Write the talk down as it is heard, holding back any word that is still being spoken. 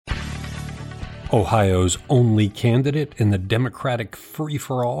Ohio's only candidate in the Democratic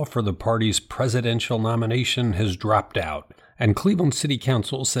free-for-all for the party's presidential nomination has dropped out, and Cleveland City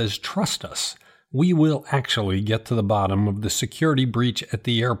Council says, "Trust us, we will actually get to the bottom of the security breach at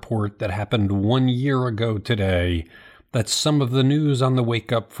the airport that happened 1 year ago today." That's some of the news on the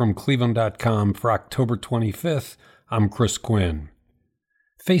Wake Up from Cleveland.com for October 25th. I'm Chris Quinn.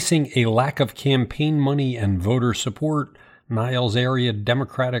 Facing a lack of campaign money and voter support, Niles area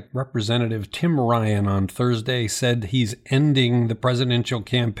Democratic Representative Tim Ryan on Thursday said he's ending the presidential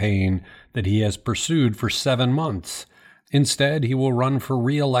campaign that he has pursued for 7 months. Instead, he will run for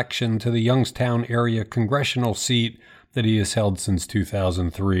re-election to the Youngstown area congressional seat that he has held since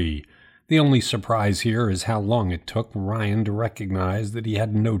 2003. The only surprise here is how long it took Ryan to recognize that he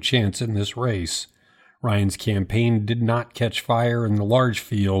had no chance in this race. Ryan's campaign did not catch fire in the large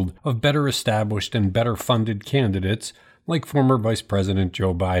field of better established and better funded candidates like former Vice President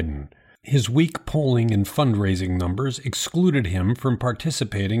Joe Biden. His weak polling and fundraising numbers excluded him from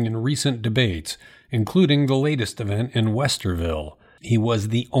participating in recent debates, including the latest event in Westerville. He was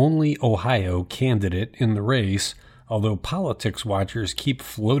the only Ohio candidate in the race, although politics watchers keep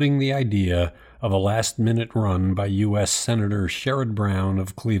floating the idea of a last-minute run by U.S. Senator Sherrod Brown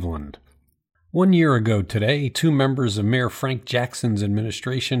of Cleveland. 1 year ago today, 2 members of Mayor Frank Jackson's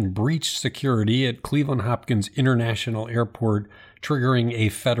administration breached security at Cleveland Hopkins International Airport, triggering a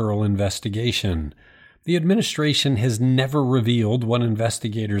federal investigation. The administration has never revealed what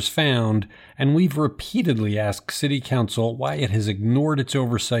investigators found, and we've repeatedly asked City Council why it has ignored its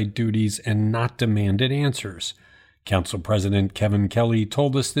oversight duties and not demanded answers. Council President Kevin Kelly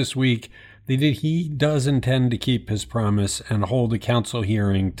told us this week that he does intend to keep his promise and hold a council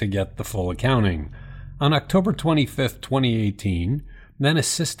hearing to get the full accounting. On October 25, 2018, then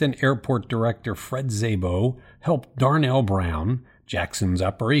Assistant Airport Director Fred Szabo helped Darnell Brown, Jackson's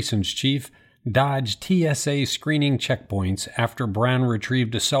operations chief, dodge TSA screening checkpoints after Brown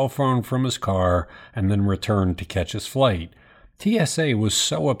retrieved a cell phone from his car and then returned to catch his flight. TSA was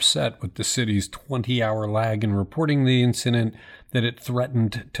so upset with the city's 20-hour lag in reporting the incident that it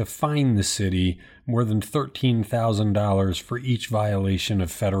threatened to fine the city more than $13,000 for each violation of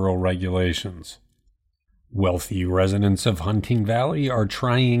federal regulations. Wealthy residents of Hunting Valley are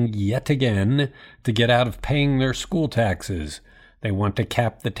trying yet again to get out of paying their school taxes. They want to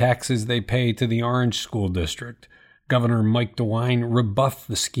cap the taxes they pay to the Orange School District. Governor Mike DeWine rebuffed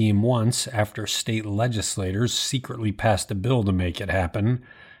the scheme once after state legislators secretly passed a bill to make it happen.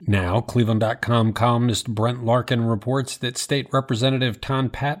 Now, Cleveland.com columnist Brent Larkin reports that State Representative Tom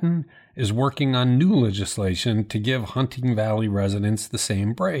Patton is working on new legislation to give Hunting Valley residents the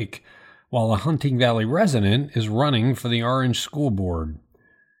same break, while a Hunting Valley resident is running for the Orange School Board.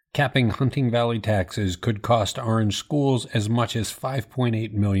 Capping Hunting Valley taxes could cost Orange schools as much as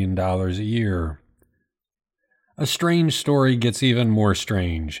 $5.8 million a year. A strange story gets even more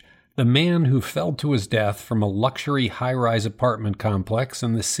strange. The man who fell to his death from a luxury high-rise apartment complex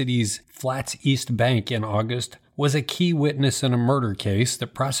in the city's Flats East Bank in August was a key witness in a murder case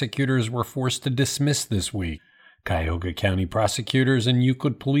that prosecutors were forced to dismiss this week. Cuyahoga County prosecutors and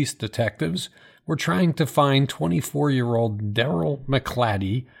Euclid police detectives were trying to find 24-year-old Daryl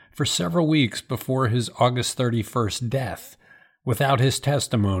McClatty for several weeks before his August 31st death. Without his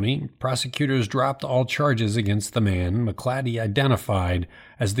testimony, prosecutors dropped all charges against the man McClatty identified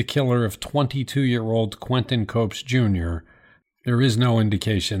as the killer of 22-year-old Quentin Copes Jr. There is no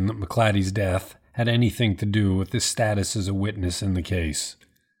indication that McClatty's death had anything to do with his status as a witness in the case.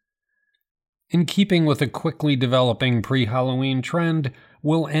 In keeping with a quickly developing pre-Halloween trend,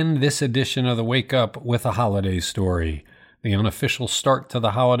 we'll end this edition of the Wake Up with a holiday story. The unofficial start to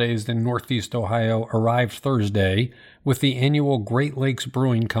the holidays in Northeast Ohio arrived Thursday with the annual Great Lakes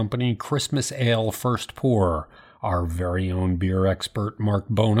Brewing Company Christmas Ale First Pour. Our very own beer expert Mark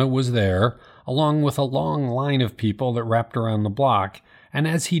Bona was there, along with a long line of people that wrapped around the block, and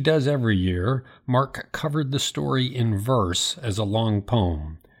as he does every year, Mark covered the story in verse as a long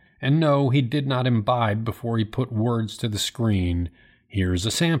poem. And no, he did not imbibe before he put words to the screen. Here's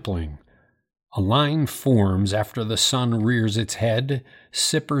a sampling. A line forms after the sun rears its head.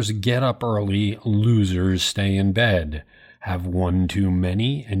 Sippers get up early, losers stay in bed. Have one too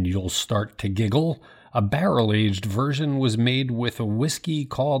many and you'll start to giggle. A barrel-aged version was made with a whiskey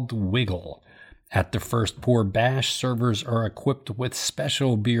called Wiggle. At the first pour bash, servers are equipped with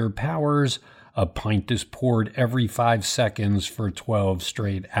special beer powers. A pint is poured every 5 seconds for 12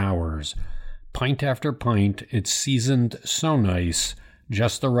 straight hours. Pint after pint, it's seasoned so nice,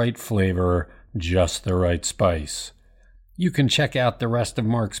 just the right flavor, just the right spice. You can check out the rest of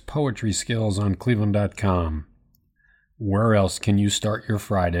Mark's poetry skills on Cleveland.com. Where else can you start your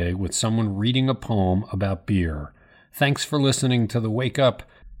Friday with someone reading a poem about beer? Thanks for listening to The Wake Up.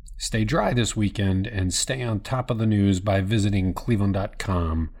 Stay dry this weekend and stay on top of the news by visiting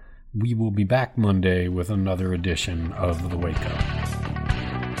cleveland.com. We will be back Monday with another edition of The Wake Up.